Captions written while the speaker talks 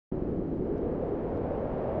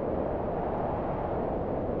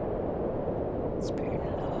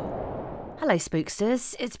Spirit&lore. Hello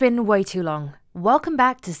spooksters, it's been way too long. Welcome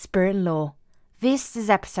back to Spirit&lore. This is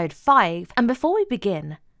episode 5, and before we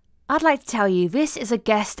begin, I'd like to tell you this is a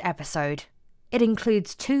guest episode. It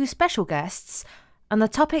includes 2 special guests, and the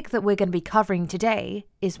topic that we're going to be covering today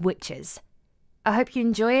is witches. I hope you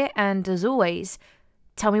enjoy it, and as always,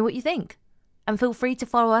 tell me what you think. And feel free to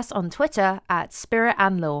follow us on Twitter at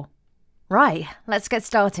spirit&lore. Right, let's get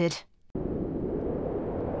started.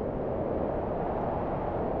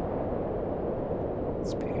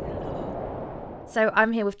 So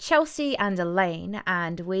I'm here with Chelsea and Elaine,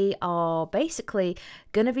 and we are basically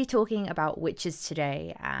going to be talking about witches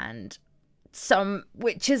today, and some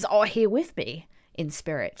witches are here with me in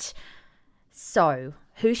spirit. So,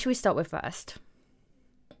 who should we start with first?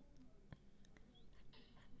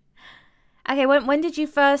 Okay, when did you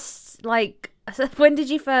first, when did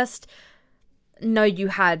you first know you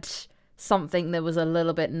had something that was a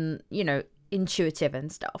little bit, intuitive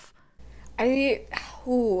and stuff? I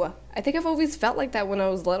think I've always felt like that when I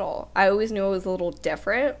was little. I always knew I was a little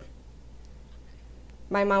different.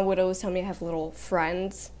 My mom would always tell me I have little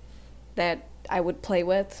friends that I would play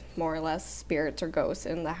with, more or less spirits or ghosts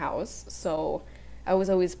in the house. So I was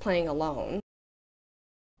always playing alone.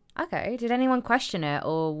 Okay, did anyone question it,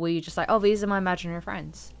 or were you just like, oh, these are my imaginary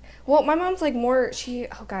friends? Well, my mom's like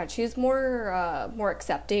she's more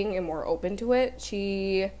accepting and more open to it.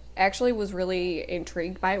 She actually was really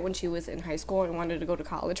intrigued by it when she was in high school and wanted to go to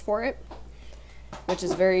college for it, which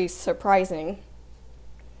is very surprising.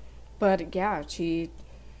 But yeah,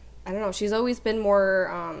 I don't know, she's always been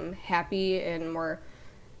more happy and more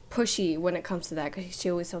pushy when it comes to that, because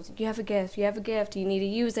she always tells me, you have a gift, you need to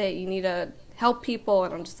use it, you need to help people,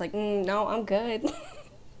 and I'm just like, no, I'm good.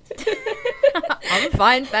 I'm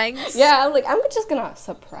fine, thanks. Yeah, I'm just gonna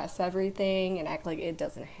suppress everything and act like it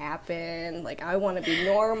doesn't happen. Like, I want to be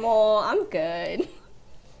normal. I'm good.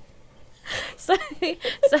 So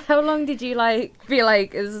how long did you be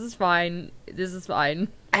like, this is fine?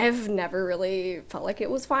 I've never really felt like it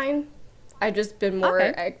was fine. I've just been more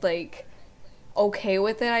okay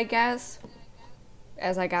with it, I guess,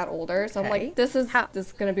 as I got older. So I'm like, this is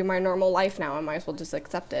gonna be my normal life now. I might as well just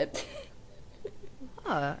accept it.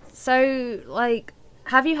 So,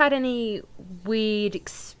 have you had any weird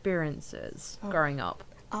experiences growing up?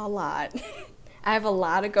 A lot. I have a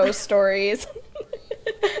lot of ghost stories.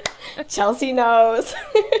 Chelsea knows.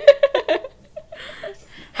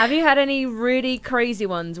 Have you had any really crazy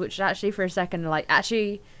ones which actually for a second,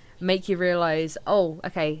 actually make you realize, oh,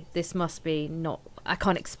 okay, this must be I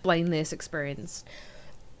can't explain this experience?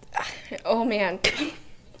 Oh, man.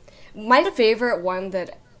 My favorite one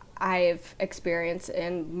that I've experienced,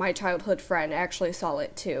 and my childhood friend actually saw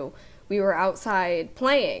it too. We were outside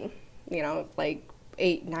playing, like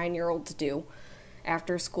 8-9-year-olds do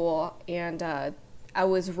after school, and I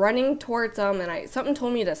was running towards them, and something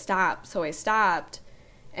told me to stop, so I stopped,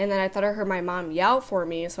 and then I thought I heard my mom yell for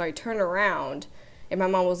me, so I turned around, and my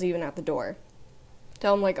mom was even at the door.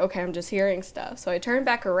 So I'm like, okay, I'm just hearing stuff. So I turned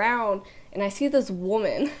back around, and I see this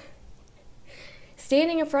woman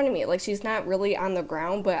standing in front of me. She's not really on the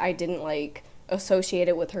ground, but I didn't associate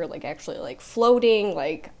it with her actually floating.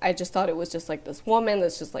 I just thought it was just this woman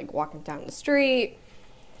that's just walking down the street,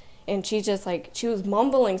 and she just she was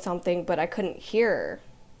mumbling something, but I couldn't hear her.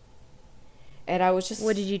 And I was just,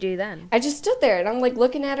 what did you do then? I just stood there, and I'm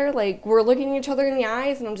looking at her, we're looking each other in the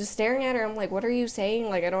eyes, and I'm just staring at her. I'm like, what are you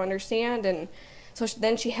saying? I don't understand. And so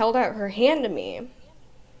then she held out her hand to me.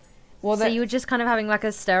 Well, so you were just kind of having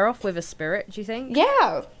a stare off with a spirit, do you think?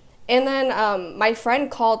 Yeah. And then my friend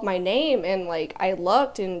called my name, and I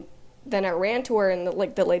looked, and then I ran to her, and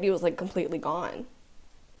the lady was completely gone.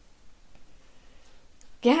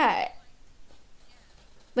 Yeah.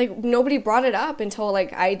 Nobody brought it up until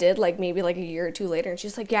I did, maybe a year or 2 later, and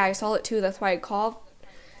she's like, yeah, I saw it too. That's why I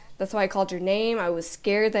called your name. I was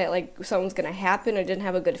scared that something's gonna happen. I didn't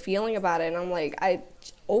have a good feeling about it. And I'm like,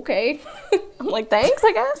 okay. I'm like, thanks,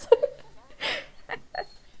 I guess.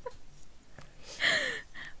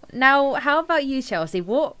 Now, how about you, Chelsea?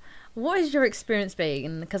 What has your experience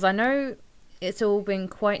been? Because I know it's all been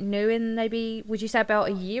quite new in maybe, would you say about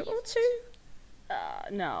a year or 2?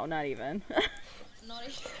 No, not even. Not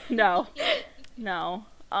even. No.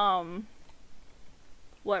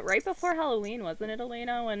 What, right before Halloween, wasn't it,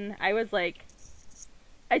 Elena? When I was I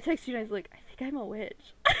texted you and I was like, I think I'm a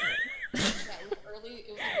witch. Yeah, it was at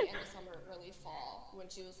the end of summer, early fall, when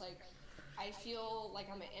she was like, I feel like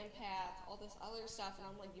I'm an empath, all this other stuff, and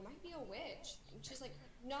I'm like, you might be a witch. And she's like,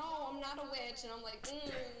 no, I'm not a witch, and I'm like,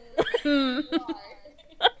 you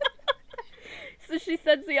are. So she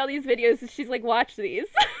sends me all these videos, and she's like, watch these.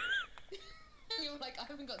 And you were like, I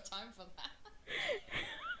haven't got time for that.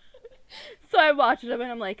 So I watched them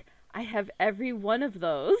and I'm like, I have every one of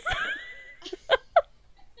those.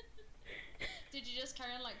 Did you just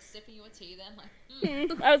carry on like sipping your tea then?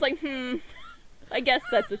 Like, I was like, I guess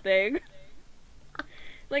that's a thing.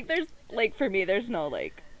 Like, there's, like, for me, there's no,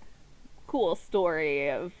 like, cool story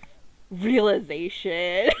of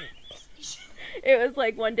realization. It was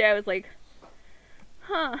like, one day I was like,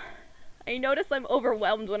 I notice I'm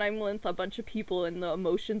overwhelmed when I'm with a bunch of people and the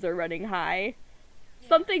emotions are running high. yeah.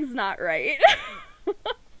 Something's not right.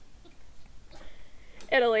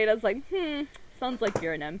 And Elena's like, sounds like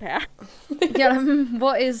you're an empath. Yeah,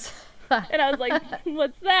 what is that? And I was like,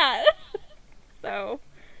 what's that? So,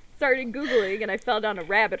 started Googling and I fell down a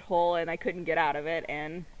rabbit hole and I couldn't get out of it,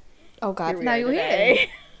 and Oh God. here we Now are you're today.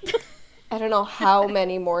 I don't know how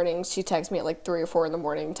many mornings she texts me at like 3 or 4 in the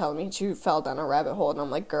morning telling me she fell down a rabbit hole, and I'm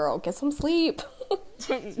like, girl, get some sleep.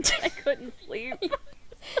 I couldn't sleep.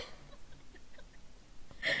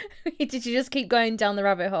 Did you just keep going down the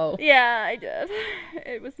rabbit hole? Yeah, I did.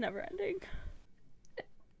 It was never ending.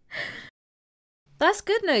 That's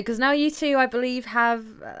good, no, because now you two, I believe, have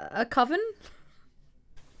a coven.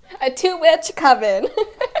 A 2-witch coven.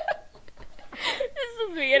 This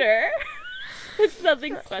is me and her. It's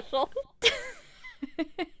nothing special.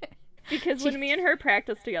 Because when me and her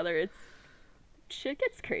practice together, shit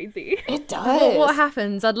gets crazy. It does. What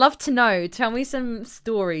happens? I'd love to know. Tell me some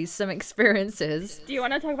stories, some experiences. Do you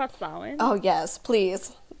want to talk about Samhain? Oh yes,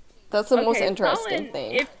 please. That's the most interesting Samhain,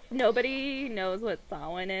 thing. If nobody knows what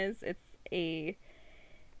Samhain is, it's a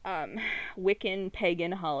Wiccan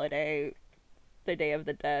pagan holiday, the Day of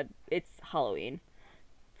the Dead. It's Halloween,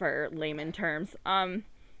 for layman terms.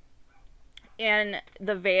 And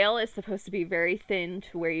the veil is supposed to be very thin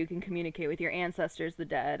to where you can communicate with your ancestors, the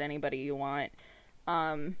dead, anybody you want.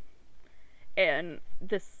 And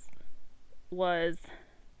this was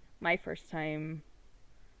my first time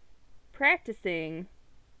practicing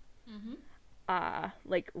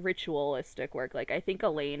like ritualistic work. Like, I think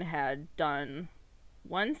Elaine had done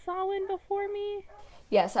one Samhain before me.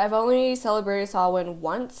 Yes, I've only celebrated Samhain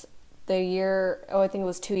once. The year, I think it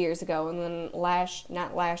was 2 years ago, and then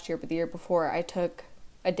not last year, but the year before, I took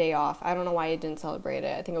a day off. I don't know why I didn't celebrate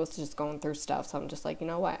it. I think I was just going through stuff, so I'm just like, you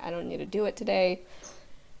know what, I don't need to do it today.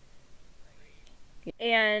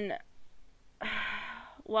 And,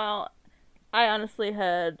 well, I honestly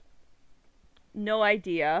had no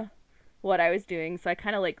idea what I was doing, so I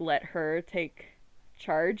kind of, like, let her take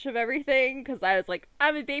charge of everything, because I was like,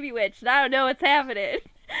 I'm a baby witch, and I don't know what's happening.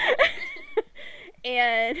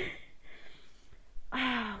 And,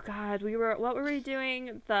 oh, God, what were we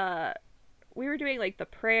doing? We were doing, like, the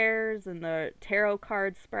prayers and the tarot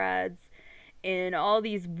card spreads, and all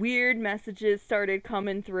these weird messages started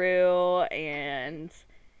coming through, and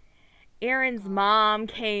Aaron's mom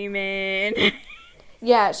came in.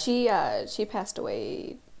 Yeah, she passed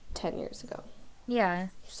away 10 years ago. Yeah.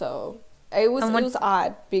 So it was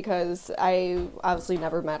odd because I obviously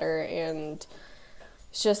never met her, and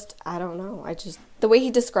it's just, I don't know. The way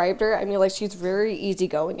he described her, I mean, like, she's very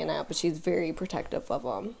easygoing and that, but she's very protective of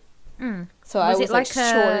him. So I was like,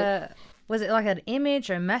 sure. Was it like an image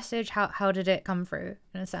or a message? How did it come through,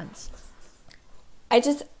 in a sense?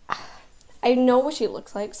 I know what she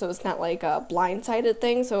looks like, so it's not like a blindsided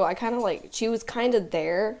thing. So I kind of like, she was kind of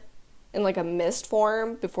there in like a mist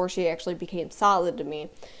form before she actually became solid to me.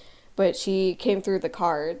 But she came through the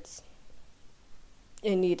cards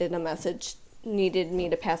and needed me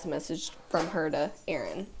to pass a message from her to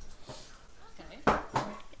Aaron. okay.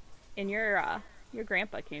 And your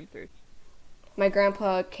grandpa came through. My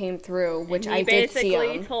grandpa came through, which And he I did see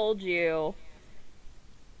basically him. told you,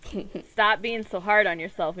 stop being so hard on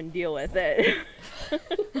yourself and deal with it.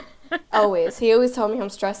 Always. He always told me I'm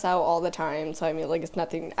stressed out all the time. So, I mean, like, it's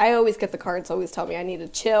nothing. I always get the cards always tell me I need to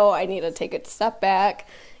chill. I need to take a step back.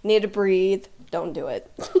 Need to breathe. Don't do it.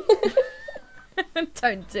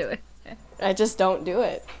 Don't do it. I just don't do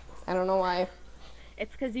it. I don't know why.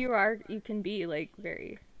 It's because you can be, like,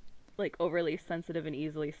 very, like, overly sensitive and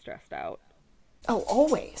easily stressed out. Oh,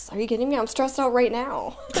 always. Are you kidding me? I'm stressed out right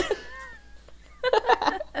now.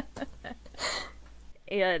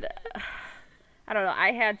 And I don't know,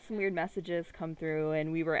 I had some weird messages come through,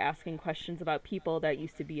 and we were asking questions about people that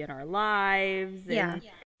used to be in our lives. And, Yeah.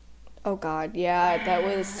 Oh, God. Yeah, that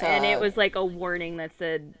was... and it was like a warning that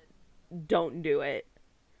said, don't do it.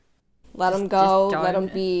 let them go. just Let them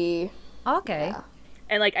don't. be. Okay. Yeah.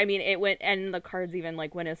 And, like, I mean, it went, and the cards even,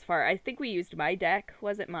 like, went as far. I think we used my deck.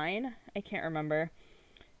 Was it mine? I can't remember.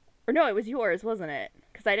 Or no, it was yours, wasn't it?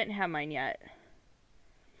 Because I didn't have mine yet.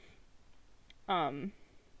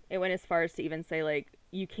 It went as far as to even say, like,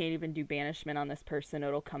 you can't even do banishment on this person.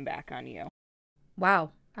 It'll come back on you.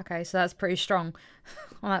 Wow. Okay, so that's pretty strong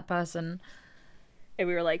on that person. And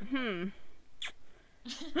we were like, Okay.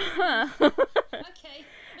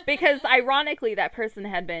 because ironically that person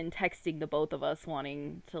had been texting the both of us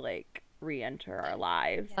wanting to like re-enter our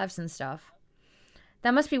lives. Lives and stuff.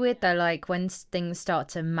 That must be weird though, like when things start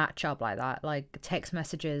to match up like that, like text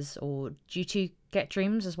messages, or do you two get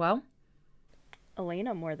dreams as well?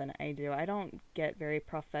 Elena more than I do. I don't get very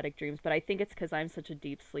prophetic dreams, but I think it's because I'm such a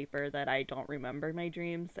deep sleeper that I don't remember my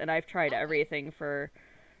dreams. And I've tried everything for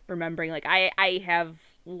remembering. Like, I have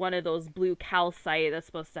one of those blue calcite that's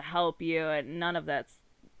supposed to help you, and none of that's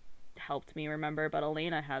helped me remember. But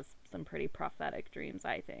Elena has some pretty prophetic dreams,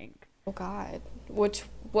 I think. Oh, God. What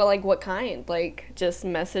kind? Like, just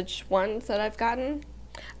message ones that I've gotten?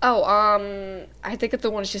 Oh, I think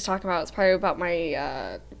the one she's talking about is probably about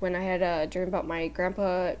my, when I had a dream about my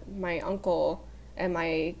grandpa, my uncle, and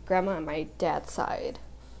my grandma on my dad's side.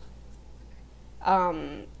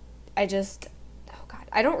 Oh God,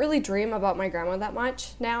 I don't really dream about my grandma that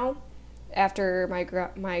much now, after my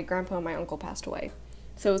grandpa and my uncle passed away.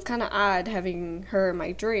 So it was kind of odd having her in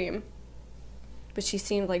my dream, but she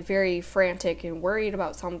seemed like very frantic and worried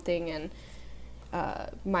about something, and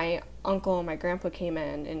my uncle and my grandpa came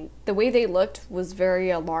in, and the way they looked was very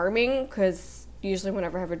alarming, because usually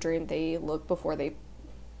whenever I have a dream, they look before they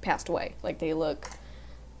passed away. Like, they look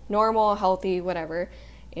normal, healthy, whatever.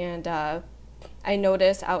 And I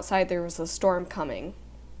noticed outside there was a storm coming,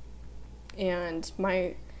 and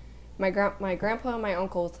my grandpa and my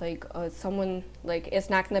uncle was like, someone, like, it's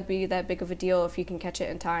not going to be that big of a deal if you can catch it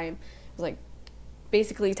in time. It was like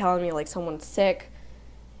basically telling me like someone's sick,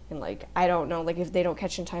 and like, I don't know, like, if they don't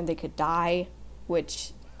catch in time they could die,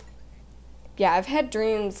 which, yeah, I've had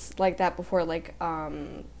dreams like that before. Like,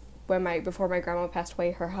 before my grandma passed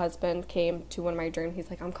away, her husband came to one of my dreams. He's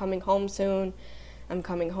like, I'm coming home soon,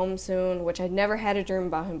 which I'd never had a dream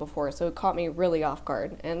about him before, so it caught me really off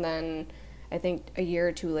guard. And then I think a year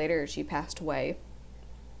or two later she passed away.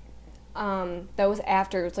 That was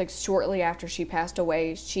after, it was like shortly after she passed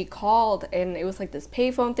away, she called, and it was like this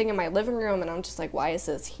payphone thing in my living room, and I'm just like, why is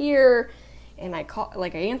this here? And I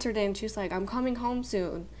answered it, and she was like, I'm coming home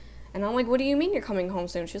soon. And I'm like, what do you mean you're coming home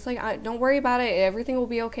soon? She's like, don't worry about it, everything will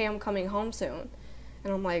be okay, I'm coming home soon.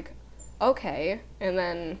 And I'm like, okay. And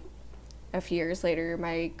then a few years later,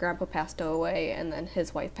 my grandpa passed away, and then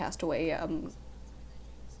his wife passed away.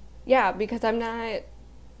 Yeah, because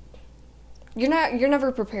you're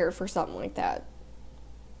never prepared for something like that,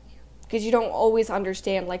 because you don't always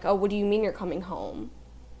understand, like, oh, what do you mean you're coming home?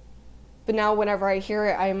 But now whenever I hear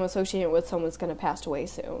it, I am associating it with someone's going to pass away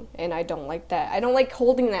soon, and I don't like that. I don't like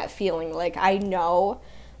holding that feeling, like, I know,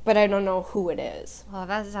 but I don't know who it is. Oh,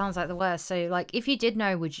 that sounds like the worst. So, like, if you did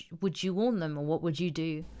know, would you warn them, or what would you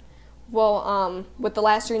do? Well, with the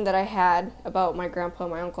last dream that I had about my grandpa,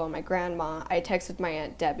 my uncle, and my grandma, I texted my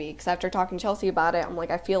Aunt Debbie, because after talking to Chelsea about it, I'm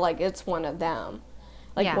like, I feel like it's one of them.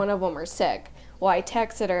 Like, Yeah. one of them are sick. Well, I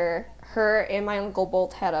texted her and my uncle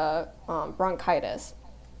both had a bronchitis,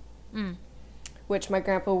 which my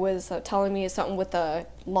grandpa was telling me is something with the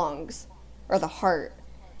lungs, or the heart.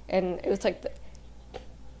 And it was like,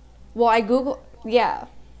 I Googled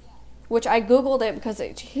it because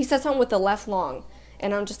he said something with the left lung.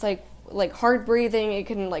 And I'm just like hard breathing, it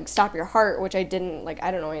can like stop your heart, which I didn't, like,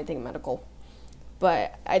 I don't know anything medical.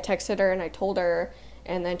 But I texted her and I told her,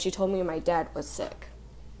 and then she told me my dad was sick,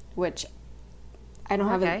 which I don't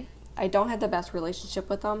have the best relationship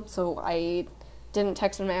with him, so I didn't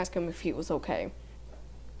text him and ask him if he was okay,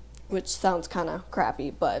 which sounds kind of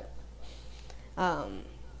crappy, but whole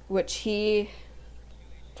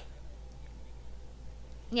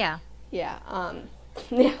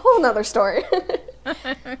nother story.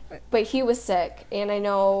 But he was sick, and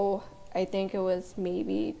I think it was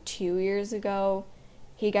maybe 2 years ago,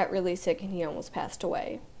 he got really sick and he almost passed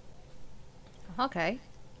away. Okay.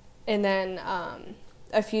 And then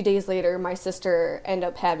a few days later, my sister ended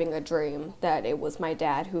up having a dream that it was my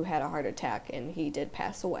dad who had a heart attack, and he did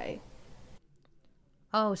pass away.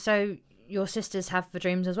 Oh, so your sisters have the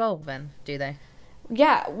dreams as well then, do they?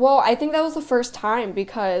 Yeah, well, I think that was the first time,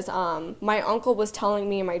 because my uncle was telling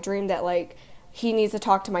me in my dream that, like, he needs to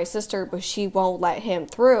talk to my sister, but she won't let him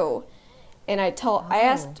through. And I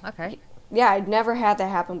asked... Okay. Yeah, I'd never had that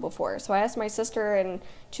happen before. So I asked my sister, and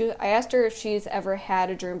I asked her if she's ever had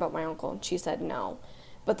a dream about my uncle, and she said no.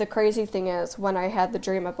 But the crazy thing is, when I had the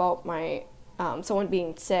dream about my someone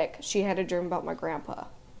being sick, she had a dream about my grandpa.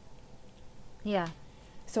 Yeah.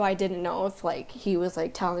 So I didn't know if, like, he was,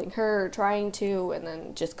 like, telling her or trying to, and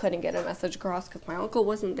then just couldn't get a message across because my uncle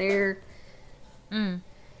wasn't there.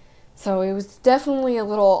 So it was definitely a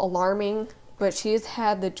little alarming, but she's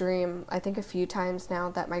had the dream, I think, a few times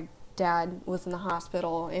now that my dad was in the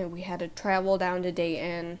hospital and we had to travel down to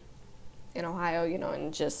Dayton in Ohio, you know,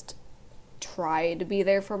 and just try to be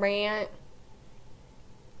there for my aunt.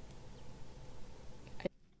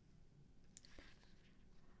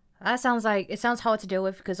 That sounds like, it sounds hard to deal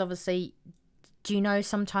with because obviously, do you know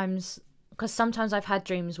sometimes, because sometimes I've had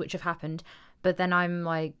dreams which have happened, but then I'm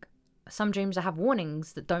like, some dreams I have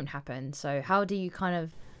warnings that don't happen. So how do you kind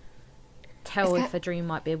of tell if a dream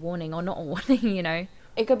might be a warning or not a warning, you know?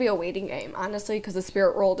 It could be a waiting game, honestly, because the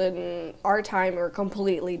spirit world in our time are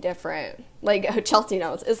completely different. Like, Chelsea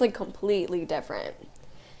knows, it's like completely different.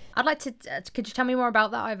 I'd like to, could you tell me more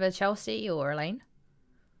about that, either Chelsea or Elaine?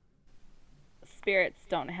 Spirits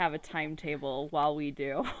don't have a timetable while we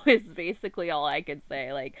do, is basically all I could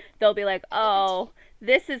say. Like, they'll be like, oh,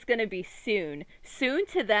 this is going to be soon. Soon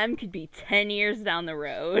to them could be 10 years down the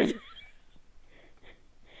road.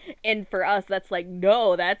 And for us, that's like,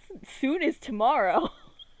 no, that's soon is tomorrow.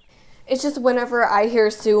 It's just whenever I hear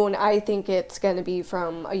soon, I think it's going to be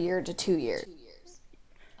from a year to 2 years. 2 years.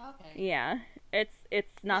 Okay. Yeah, it's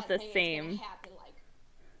not the same. It's gonna happen like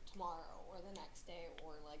tomorrow or the next day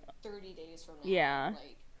or like 30 days from now. Yeah.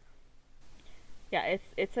 Like, Yeah,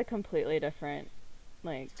 it's a completely different,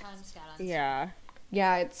 like, Time scale. yeah.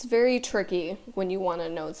 Yeah, it's very tricky when you want to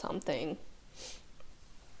know something.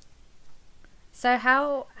 So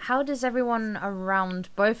how does everyone around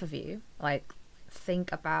both of you, like,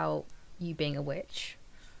 think about you being a witch?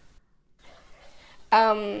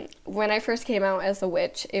 When I first came out as a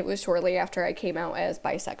witch, it was shortly after I came out as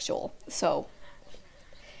bisexual. So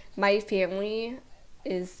my family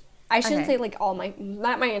is, I shouldn't Okay. say like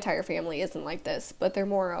not my entire family isn't like this, but they're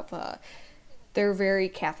more of they're very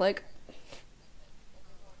Catholic,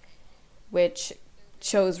 which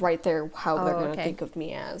shows right there how they're Oh, going to okay. think of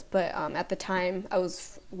me as. But at the time, I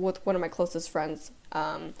was with one of my closest friends.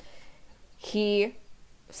 He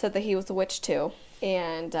said that he was a witch too,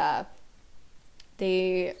 and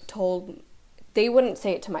they wouldn't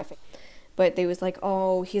say it to my face, but they was like,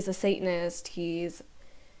 oh, he's a Satanist,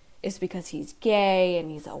 it's because he's gay and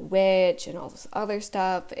he's a witch and all this other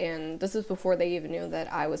stuff. And this is before they even knew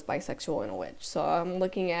that I was bisexual and a witch. So I'm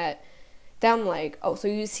looking at them like, oh, so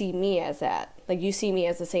you see me as that, like you see me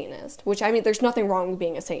as a Satanist, which, I mean, there's nothing wrong with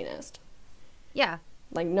being a Satanist, Yeah.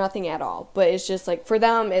 like nothing at all, but it's just like for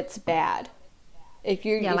them it's bad. If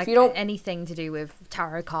you Yeah, if like you don't, anything to do with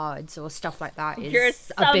tarot cards or stuff like that is You're a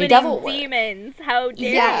summoning big devil work. demons. How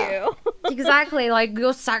dare Yeah. you? exactly, like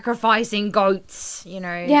you're sacrificing goats, you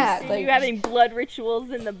know. yeah, And like you having blood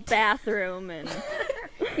rituals in the bathroom and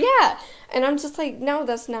yeah, and I'm just like, no,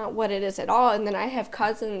 that's not what it is at all. And then I have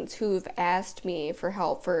cousins who've asked me for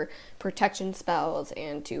help for protection spells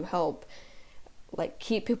and to help like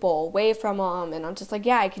keep people away from them, and I'm just like,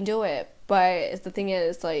 yeah, I can do it. But the thing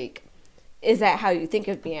is, like, is that how you think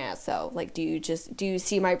of me as? So like, do you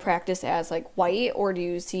see my practice as like white, or do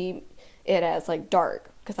you see it as like dark?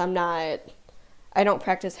 Because I don't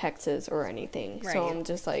practice hexes or anything. So Right. I'm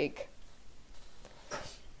just like,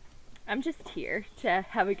 I'm just here to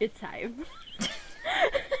have a good time.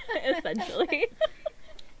 Essentially.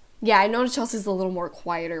 yeah, I know Chelsea's a little more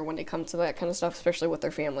quieter when it comes to that kind of stuff, especially with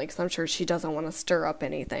her family, because I'm sure she doesn't want to stir up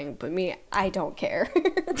anything. But me, I don't care.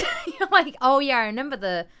 You're like, oh yeah, I remember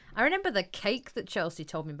the cake that Chelsea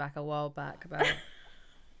told me back a while back about.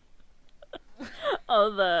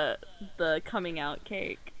 Oh, the coming out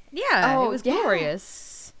cake. Yeah, Oh, it was yeah.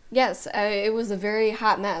 glorious. Yes, it was a very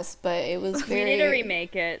hot mess, but it was We very... need to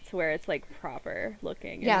remake it to where it's like proper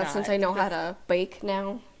looking. and Yeah, not since I know how just- to bake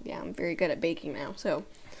now. Yeah, I'm very good at baking now. So,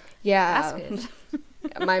 yeah.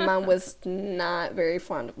 That's My mom was not very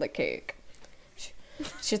fond of the cake.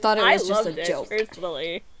 She thought it I was just loved a it joke.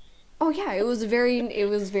 personally. Oh yeah, it was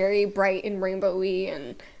very bright and rainbowy,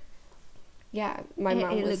 and yeah, my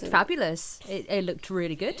mom It was looked fabulous. It looked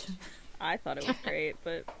really good. I thought it was great,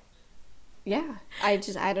 but Yeah, I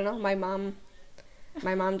don't know. My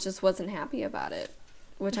mom just wasn't happy about it.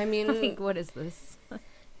 Which, I mean, I think, what is this?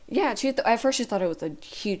 yeah, at first she thought it was a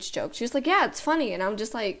huge joke. She was like, yeah, it's funny. And I'm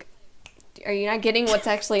just like, are you not getting what's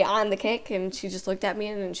actually on the cake? And she just looked at me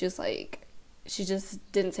and she was like, she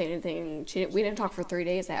just didn't say anything. We didn't talk for 3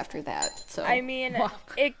 days after that. So I mean, Wow.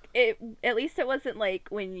 it at least it wasn't like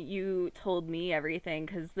when you told me everything,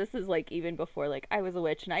 because this is like even before like I was a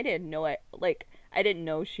witch and I didn't know it. Like I didn't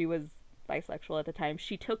know she was bisexual at the time.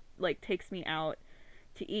 She takes me out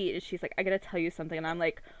to eat and she's like, I gotta tell you something, and I'm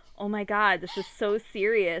like, oh my god, this is so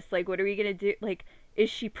serious. Like, what are we gonna do? Like,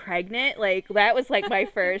 is she pregnant? Like, that was like my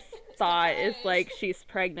first thought is like, she's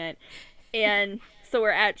pregnant. And so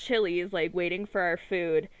we're at Chili's, like waiting for our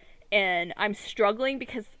food, and I'm struggling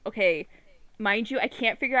because, okay, mind you, I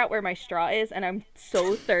can't figure out where my straw is, and I'm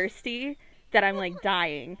so thirsty that I'm like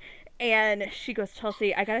dying. And she goes,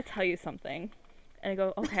 Chelsea, I gotta tell you something. And I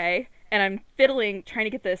go, okay. And I'm fiddling, trying to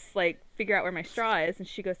get this, like, figure out where my straw is. And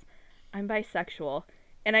she goes, I'm bisexual.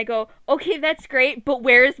 And I go, okay, that's great, but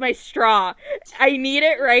where is my straw? I need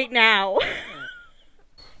it right now.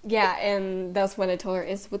 Yeah, and that's when I told her,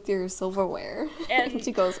 it's with your silverware. And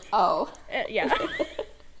she goes, oh. Yeah.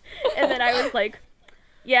 And then I was like,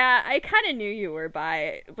 yeah, I kind of knew you were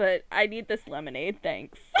bi, but I need this lemonade,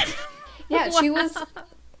 thanks. Yeah, she was...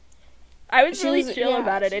 I was really chill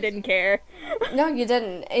about it. I didn't care. No, you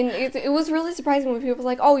didn't. And it was really surprising when people were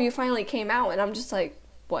like, oh, you finally came out. And I'm just like,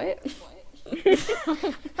 what?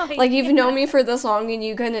 Like, you've known me for this long and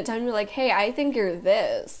you couldn't tell me, like, hey, I think you're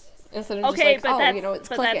this. Instead of okay, just like, oh, you know, it's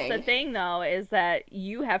clicking. That's the thing, though, is that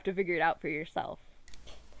you have to figure it out for yourself.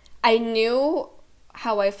 I knew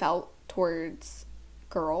how I felt towards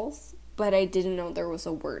girls, but I didn't know there was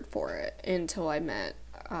a word for it until I met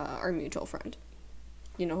our mutual friend.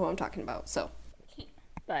 You know who I'm talking about, so.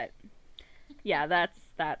 But, yeah, that's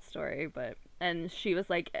that story, but, and she was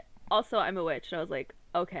like, also, I'm a witch, and I was like,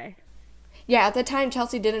 okay. Yeah, at the time,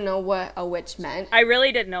 Chelsea didn't know what a witch meant. I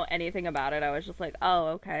really didn't know anything about it. I was just like, oh,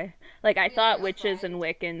 okay. Like, I thought witches and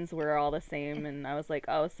Wiccans were all the same, and I was like,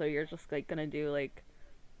 oh, so you're just, like, gonna do, like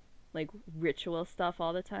ritual stuff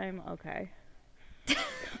all the time? Okay.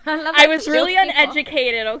 I was really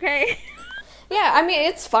uneducated, okay? Yeah, I mean,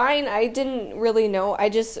 it's fine. I didn't really know. I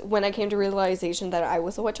just, when I came to realization that I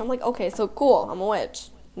was a witch, I'm like, okay, so cool, I'm a witch.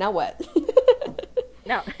 Now what?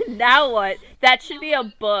 Now what? That should be a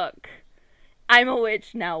book. I'm a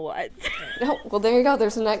witch, now what? Oh, well, there you go.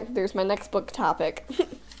 There's my next book topic.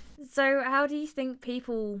 So how do you think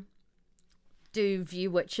people do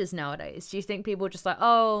view witches nowadays? Do you think people are just like,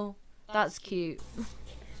 oh, that's cute?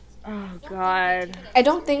 Oh, God. I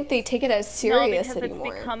don't think they take it as serious because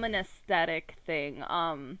anymore. It's become an aesthetic thing.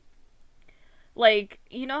 Like,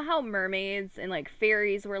 you know how mermaids and, like,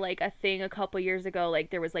 fairies were, like, a thing a couple years ago?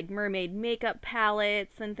 Like, there was, like, mermaid makeup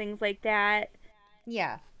palettes and things like that.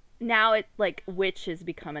 Yeah. Now it's, like, witch has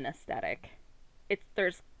become an aesthetic.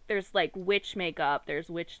 There's, like, witch makeup, there's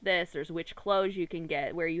witch this, there's witch clothes you can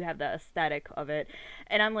get where you have the aesthetic of it.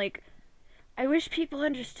 And I'm like, I wish people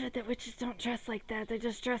understood that witches don't dress like that. They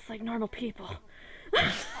just dress like normal people.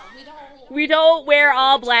 We don't wear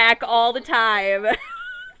all black all the time.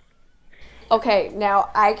 Okay, now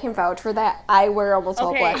I can vouch for that. I wear almost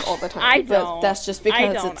all black all the time. I don't. But that's just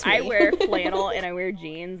because it's me. I wear flannel and I wear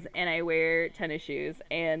jeans and I wear tennis shoes,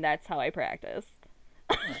 and that's how I practice.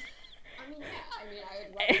 I would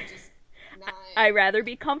rather just not. I'd rather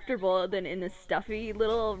be comfortable than in a stuffy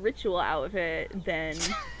little ritual outfit than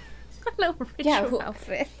A little ritual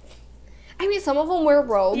outfit. I mean, some of them wear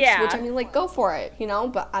robes, Yeah. which I mean, like, go for it, you know.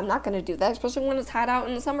 But I'm not gonna do that, especially when it's hot out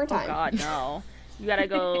in the summertime. Oh God, no! You gotta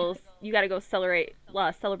go. You gotta go celebrate.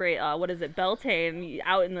 What is it, Beltane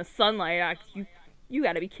out in the sunlight? You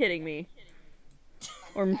gotta be kidding me.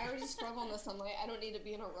 Or I already struggle in the sunlight. I don't need to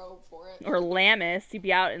be in a robe for it. or Lammas, you'd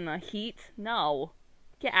be out in the heat. No,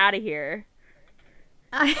 get out of here.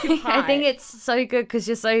 I think it's so good because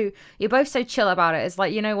you're both so chill about it. It's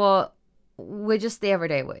like, you know what? We're just the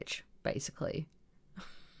everyday witch, basically.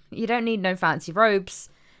 You don't need no fancy robes.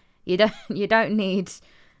 You don't need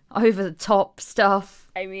over the top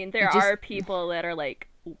stuff. I mean, there are people that are like,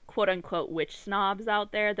 quote unquote, witch snobs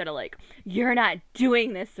out there that are like, you're not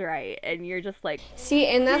doing this right, and you're just like, See,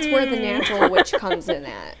 and that's where the natural witch comes in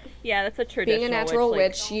at. yeah, that's a traditional Being a natural witch.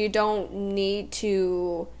 witch, you don't need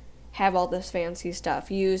to have all this fancy stuff.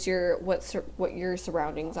 Use what your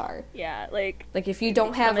surroundings are. Yeah, like if you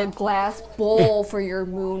don't have a glass bowl for your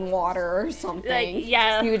moon water or something, Like,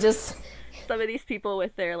 yeah. you just some of these people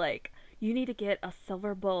with their like, you need to get a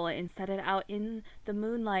silver bowl and set it out in the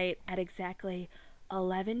moonlight at exactly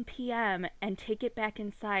 11 p.m. and take it back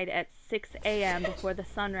inside at 6 a.m. before the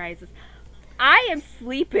sun rises. I am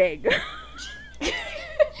sleeping.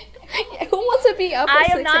 Who wants to be up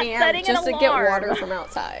at 6 not a.m. setting an just to get alarm water from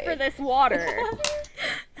outside? for this water.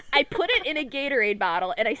 I put it in a Gatorade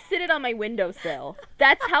bottle and I sit it on my windowsill.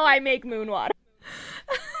 That's how I make moon water.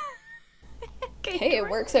 Hey, it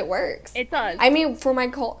works. It works. It does. I mean, for my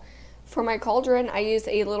cauldron, I use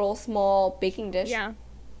a little small baking dish. Yeah.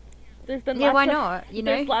 There's been Yeah, lots why of, not? You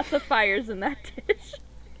know? There's lots of fires in that dish.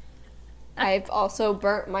 I've also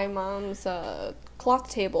burnt my mom's cloth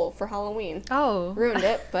table for Halloween. Oh. Ruined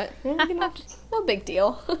it, but you know, no big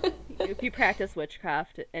deal. If you practice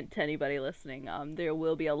witchcraft, and to anybody listening, there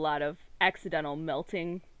will be a lot of accidental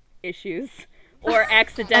melting issues, or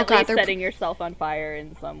accidentally setting yourself on fire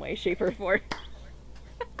in some way, shape, or form.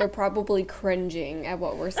 They're probably cringing at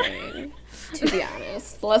what we're saying, to be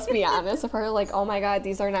honest. Let's be honest. They're probably like, oh my god,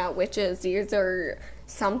 these are not witches. These are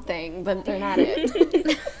something, but they're not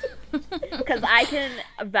it. Because I can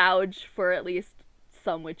vouch for at least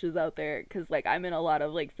some witches out there, because like I'm in a lot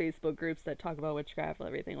of like Facebook groups that talk about witchcraft and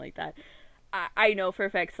everything like that. I know for a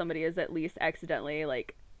fact somebody has at least accidentally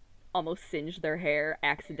like almost singed their hair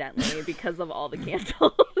accidentally because of all the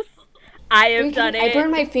candles. I have done it. I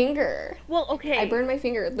burned my finger. Well, okay. I burned my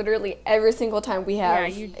finger literally every single time we have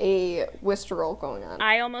a Wister roll going on.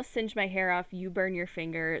 I almost singed my hair off. You burn your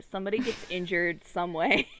finger. Somebody gets injured some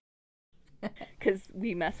way. Because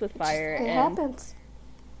we mess with fire. It happens.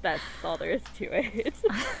 That's all there is to it.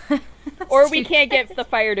 Or we can't get the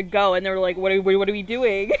fire to go, and they're like, what are we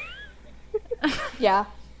doing? Yeah.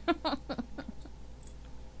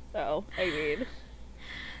 So, I mean.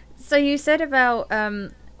 So you said about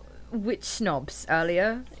witch snobs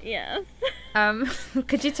earlier. Yes.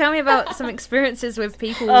 Could you tell me about some experiences with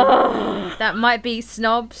people that might be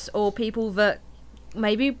snobs, or people that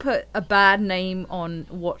maybe put a bad name on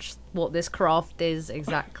what this craft is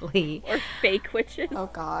exactly? Or fake witches. Oh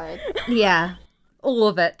god. Yeah. All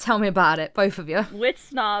of it. Tell me about it, both of you. Witch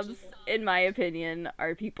snobs, in my opinion,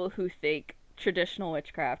 are people who think traditional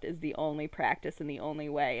witchcraft is the only practice and the only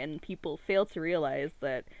way, and people fail to realize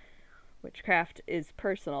that witchcraft is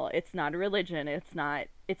personal. It's not a religion. It's not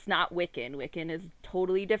Wiccan. Wiccan is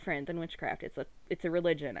totally different than witchcraft. It's a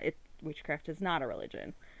religion. Witchcraft is not a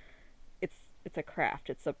religion. It's a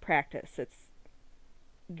craft. It's a practice. It's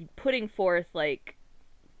putting forth like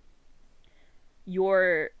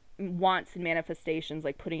your wants and manifestations,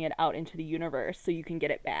 like putting it out into the universe so you can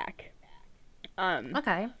get it back.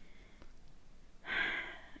 Okay.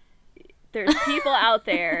 There's people out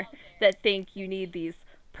there that think you need these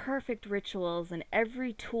perfect rituals and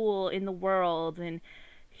every tool in the world, and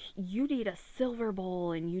you need a silver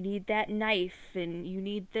bowl, and you need that knife, and you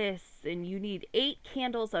need this, and you need 8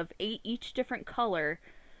 candles of 8 each different color.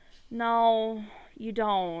 No, you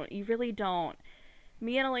don't. You really don't.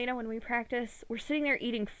 Me and Elena, when we practice, we're sitting there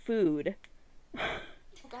eating food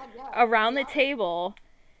around the table,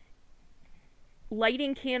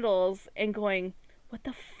 lighting candles, and going, what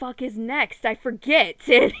the fuck is next? I forget.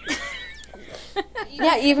 Yeah,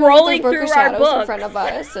 even rolling with the book through of our shadows books in front of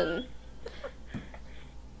us, and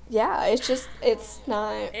yeah, it's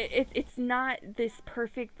not. It's not this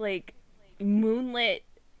perfect like moonlit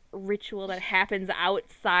ritual that happens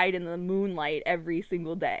outside in the moonlight every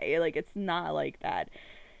single day. Like, it's not like that.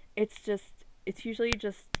 It's usually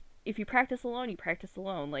just, if you practice alone, you practice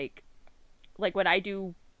alone. Like when I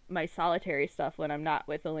do my solitary stuff when I'm not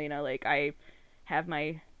with Elena, like I have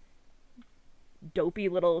my dopey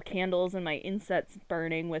little candles and my incense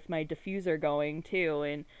burning with my diffuser going too,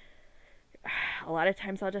 and a lot of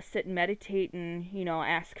times I'll just sit and meditate and,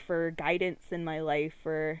 ask for guidance in my life,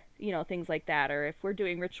 or, things like that. Or if we're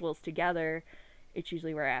doing rituals together, it's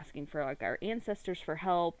usually we're asking for like our ancestors for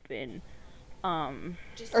help, and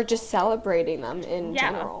or just celebrating them in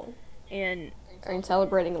general, and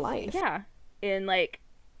celebrating life. Yeah, and like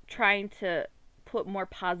trying to put more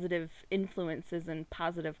positive influences and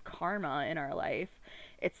positive karma in our life.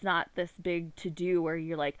 It's not this big to-do where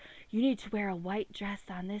you're like, you need to wear a white dress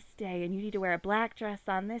on this day, and you need to wear a black dress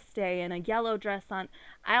on this day, and a yellow dress on...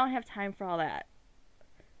 I don't have time for all that.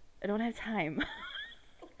 I don't have time.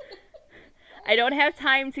 I don't have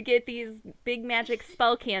time to get these big magic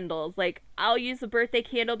spell candles. Like, I'll use a birthday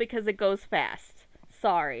candle because it goes fast.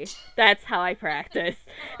 Sorry. That's how I practice.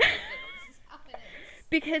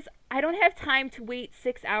 Because I don't have time to wait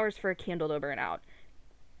 6 hours for a candle to burn out.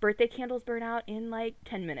 Birthday candles burn out in like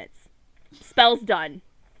 10 minutes. Spell's done.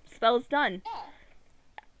 Spell's done.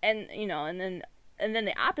 And and then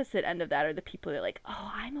the opposite end of that are the people that are like,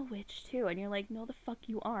 oh, I'm a witch too. And you're like, no, the fuck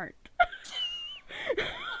you aren't.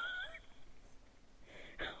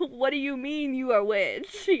 What do you mean you are a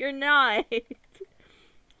witch? You're not.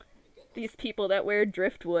 These people that wear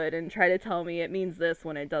driftwood and try to tell me it means this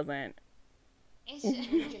when it doesn't.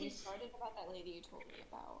 You started about that lady you told me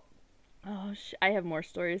about. Oh, I have more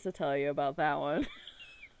stories to tell you about that one.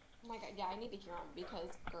 Oh my god, yeah, I need to hear them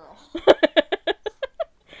because, girl.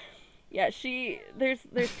 Yeah, there's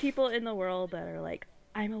people in the world that are like,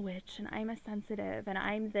 I'm a witch, and I'm a sensitive, and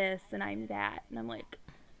I'm this, and I'm that. And I'm like,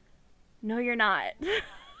 no, you're not.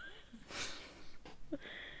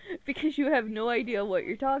 Because you have no idea what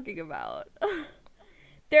you're talking about.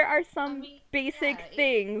 There are some basic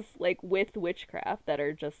things, like, with witchcraft that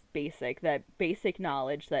are just basic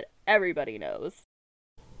knowledge that everybody knows.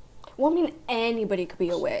 Well, I mean, anybody could be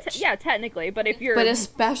a witch. Yeah, technically, but if you're... But it's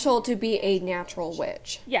special to be a natural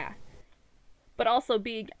witch. Yeah. but also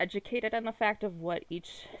being educated on the fact of what each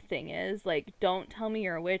thing is. Like, don't tell me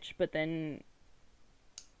you're a witch, but then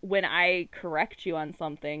when I correct you on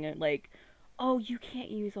something, like, oh, you can't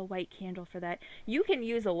use a white candle for that. You can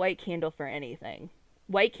use a white candle for anything.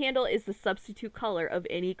 White candle is the substitute color of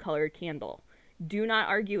any colored candle. Do not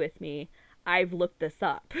argue with me. I've looked this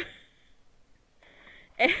up.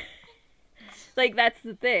 Like, that's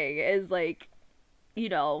the thing, is, like, you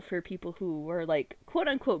know, for people who were, like,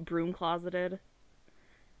 quote-unquote broom closeted,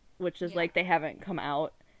 which is, like, they haven't come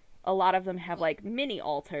out, a lot of them have, like, mini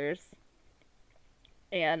altars,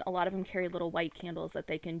 and a lot of them carry little white candles that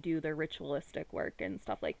they can do their ritualistic work and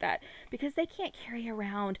stuff like that, because they can't carry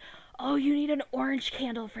around, oh, you need an orange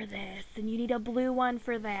candle for this, and you need a blue one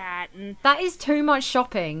for that, and That is too much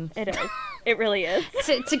shopping. it is. It really is.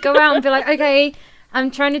 To go out and be like, okay, I'm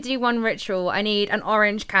trying to do one ritual. I need an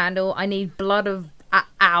orange candle. I need blood of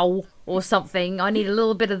owl or something. I need a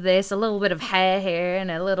little bit of this, a little bit of hair here, and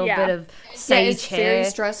a little bit of sage it's hair. very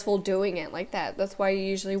stressful doing it like that. That's why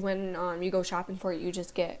usually when you go shopping for it, you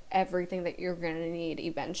just get everything that you're gonna need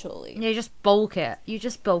eventually. You just bulk it. You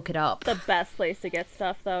just bulk it up. The best place to get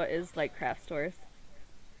stuff, though, is, like, craft stores.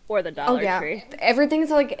 Or the Dollar Tree. Everything's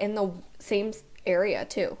like in the same area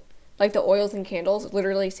too. Like the oils and candles,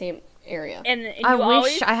 literally same area. And you I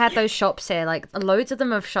always... wish I had those shops here. Like, loads of them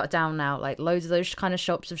have shut down now. Like, loads of those kind of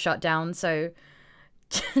shops have shut down. So,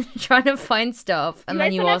 trying to find stuff, and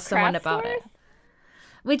then you ask someone about it.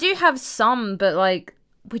 We do have some, but, like,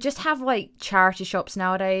 we just have, like, charity shops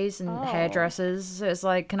nowadays and hairdressers. So it's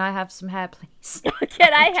like, can I have some hair, please?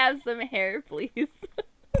 Can I have some hair, please?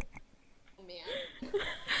 Oh,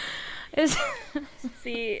 man.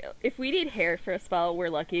 See, if we need hair for a spell, we're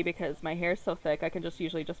lucky because my hair's so thick, I can just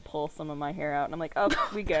usually just pull some of my hair out, and I'm like, oh,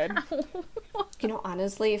 we good. You know,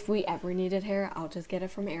 honestly, if we ever needed hair, I'll just get it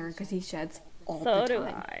from Aaron because he sheds all the time. So do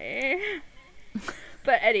I.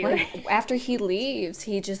 But anyway. Like, after he leaves,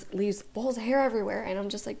 he just leaves balls of hair everywhere, and I'm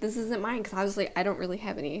just like, this isn't mine, because obviously I don't really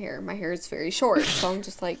have any hair. My hair is very short, so I'm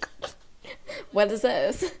just like, what is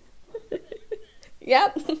this?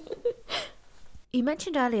 Yep. You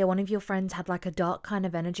mentioned earlier one of your friends had, like, a dark kind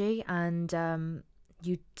of energy, and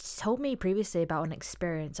you told me previously about an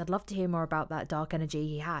experience. I'd love to hear more about that dark energy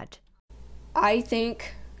he had. I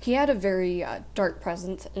think he had a very dark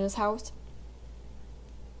presence in his house.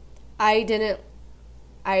 I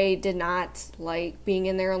did not like being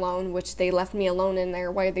in there alone, which they left me alone in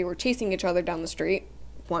there while they were chasing each other down the street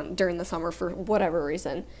during the summer for whatever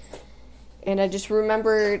reason. And I just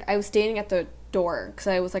remembered I was standing at the door because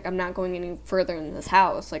I was like, I'm not going any further in this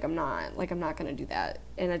house. I'm not gonna do that.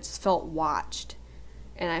 And I just felt watched,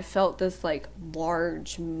 and I felt this like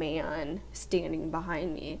large man standing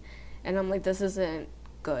behind me, and I'm like, this isn't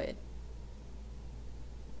good.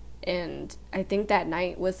 And I think that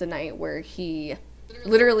night was the night where he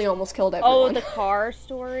literally almost killed everyone. Oh, the car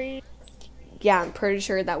story? Yeah, I'm pretty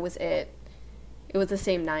sure that was it. It was the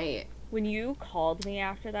same night. When you called me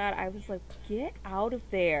after that, I was like, get out of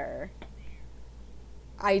there.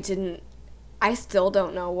 I still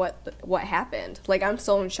don't know what happened. Like, I'm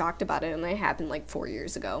still shocked about it, and it happened like 4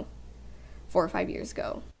 or 5 years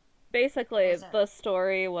ago. Basically, the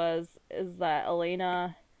story is that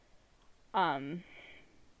Elena,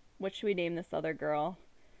 what should we name this other girl?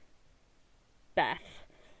 Beth.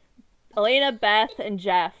 Elena, Beth, and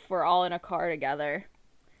Jeff were all in a car together.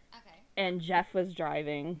 Okay. And Jeff was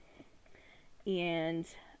driving, and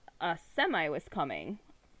a semi was coming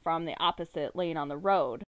from the opposite lane on the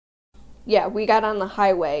road. Yeah, we got on the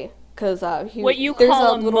highway because What you there's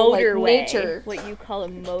call a little, like, motorway. nature. What you call a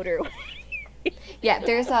motorway. Yeah,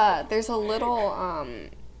 there's a little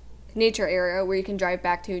nature area where you can drive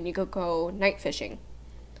back to, and you could go night fishing.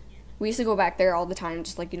 We used to go back there all the time,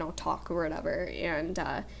 just like, you know, talk or whatever. And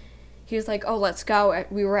he was like, "Oh, let's go."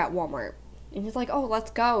 We were at Walmart, and he's like, "Oh, let's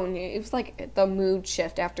go." And it was like the mood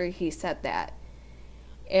shift after he said that.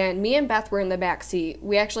 And me and Beth were in the back seat.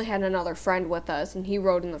 We actually had another friend with us, and he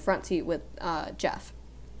rode in the front seat with Jeff.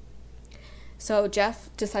 So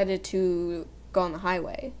Jeff decided to go on the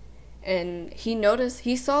highway, and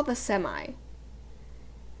he saw the semi.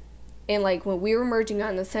 And, like, when we were merging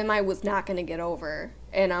on, the semi was not going to get over.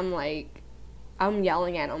 And I'm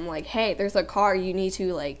yelling at him, like, hey, there's a car, you need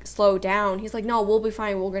to, like, slow down. He's like, no, we'll be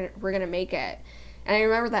fine, we're gonna make it. And I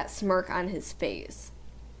remember that smirk on his face.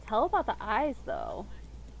 Tell about the eyes, though.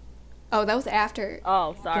 Oh, that was after.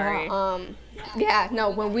 Oh, sorry. Yeah, no,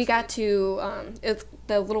 when we got to, it's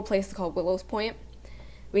the little place is called Willows Point.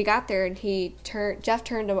 We got there, and Jeff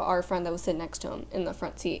turned to our friend that was sitting next to him in the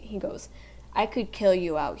front seat. He goes, I could kill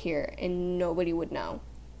you out here, and nobody would know.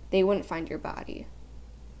 They wouldn't find your body.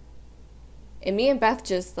 And me and Beth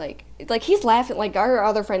just, like he's laughing, like, our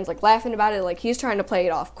other friends, like, laughing about it, like, he's trying to play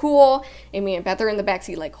it off cool, and me and Beth are in the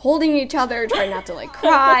backseat, like, holding each other, trying not to, like,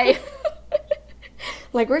 cry.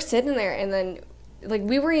 Like, we're sitting there, and then, like,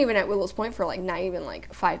 we were even at Willow's Point for, like, not even,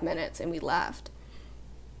 like, 5 minutes, and we left.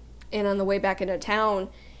 And on the way back into town,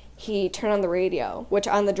 he turned on the radio, which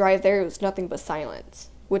on the drive there, it was nothing but silence,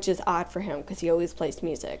 which is odd for him, because he always plays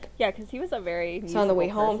music. Yeah, because he was a very So on the way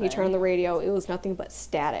home, person. he turned on the radio, it was nothing but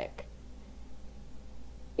static.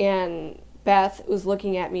 And Beth was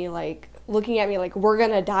looking at me like, we're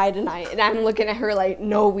gonna die tonight. And I'm looking at her like,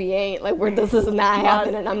 no, we ain't. Like, this is not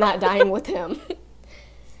happening. I'm not dying with him.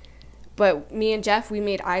 But me and Jeff, we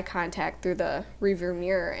made eye contact through the rearview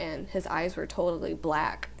mirror, and his eyes were totally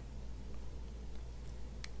black.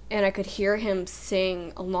 And I could hear him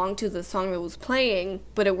sing along to the song that was playing,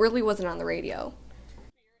 but it really wasn't on the radio.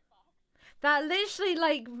 That literally,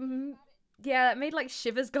 like, yeah, that made, like,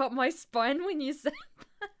 shivers go up my spine when you said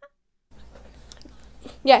that.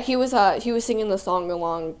 Yeah, he was singing the song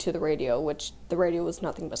along to the radio, which the radio was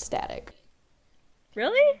nothing but static.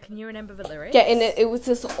 Really? Can you remember the lyrics? Yeah, and it was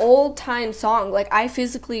this old-time song. Like, I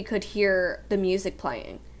physically could hear the music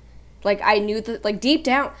playing. Like, I knew that, like, deep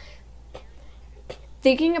down,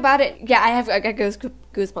 thinking about it, yeah, I got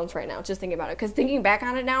goosebumps right now just thinking about it. Because thinking back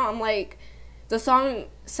on it now, I'm like, the song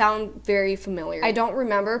sound very familiar. I don't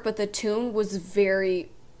remember, but the tune was very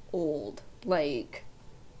old. Like,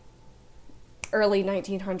 early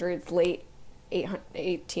 1900s, late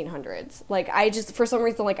 1800s. Like, I just, for some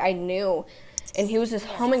reason, like, I knew. And he was just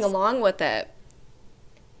humming along with it.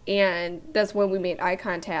 And that's when we made eye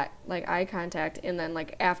contact. And then,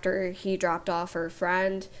 like, after he dropped off her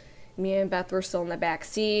friend, me and Beth were still in the back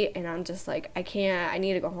seat. And I'm just like, I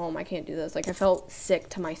need to go home. I can't do this. Like, I felt sick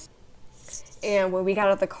to my... And when we got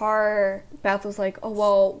out of the car, Beth was like, oh,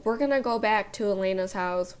 well, we're going to go back to Elena's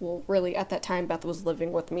house. Well, really, at that time, Beth was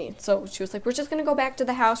living with me. So she was like, we're just going to go back to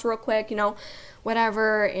the house real quick, you know,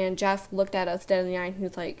 whatever. And Jeff looked at us dead in the eye, and he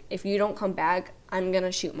was like, if you don't come back, I'm going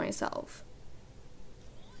to shoot myself.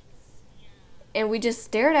 And we just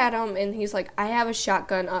stared at him, and he's like, I have a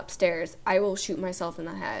shotgun upstairs. I will shoot myself in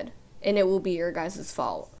the head, and it will be your guys'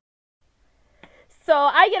 fault. So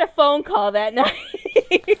I get a phone call that night.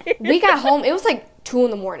 We got home. It was like 2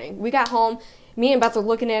 a.m. We got home. Me and Beth were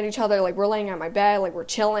looking at each other like we're laying on my bed, like we're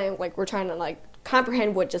chilling, like we're trying to like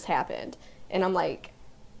comprehend what just happened. And I'm like,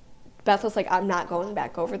 Beth was like, I'm not going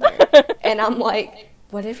back over there. And I'm like,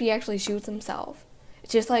 what if he actually shoots himself?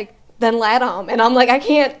 It's just like, then let him. And I'm like, I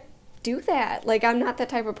can't do that. Like, I'm not that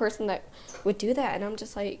type of person that would do that. And I'm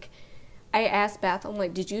just like, I asked Beth, I'm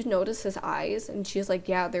like, did you notice his eyes? And she's like,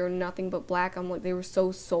 yeah, they were nothing but black. I'm like, they were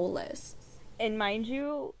so soulless. And mind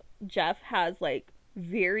you, Jeff has, like,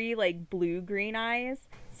 very, like, blue-green eyes.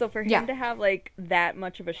 So for him to have, like, that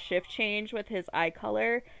much of a shift change with his eye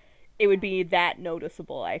color, it would be that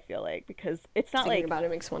noticeable, I feel like. Because it's not Thinking like... about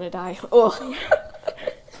it makes me want to die. Oh.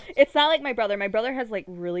 It's not like my brother. My brother has, like,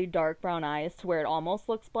 really dark brown eyes to where it almost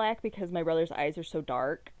looks black because my brother's eyes are so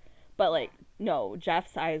dark. But, like, no,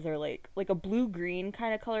 Jeff's eyes are, like a blue-green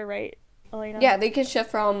kind of color, right, Elena? Yeah, they can shift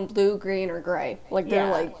from blue, green, or gray. Like, they're,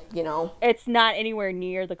 like, you know. It's not anywhere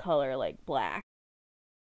near the color, like, black.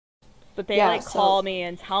 But they, call me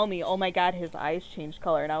and tell me, oh, my God, his eyes changed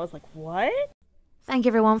color. And I was like, what? Thank you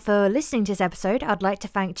everyone for listening to this episode. I'd like to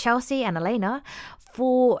thank Chelsea and Elena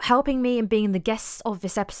for helping me and being the guests of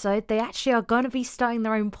this episode. They actually are going to be starting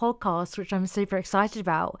their own podcast, which I'm super excited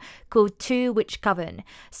about, called Two Witch Coven.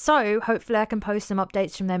 So hopefully I can post some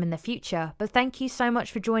updates from them in the future. But thank you so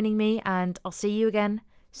much for joining me, and I'll see you again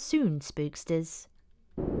soon, Spooksters.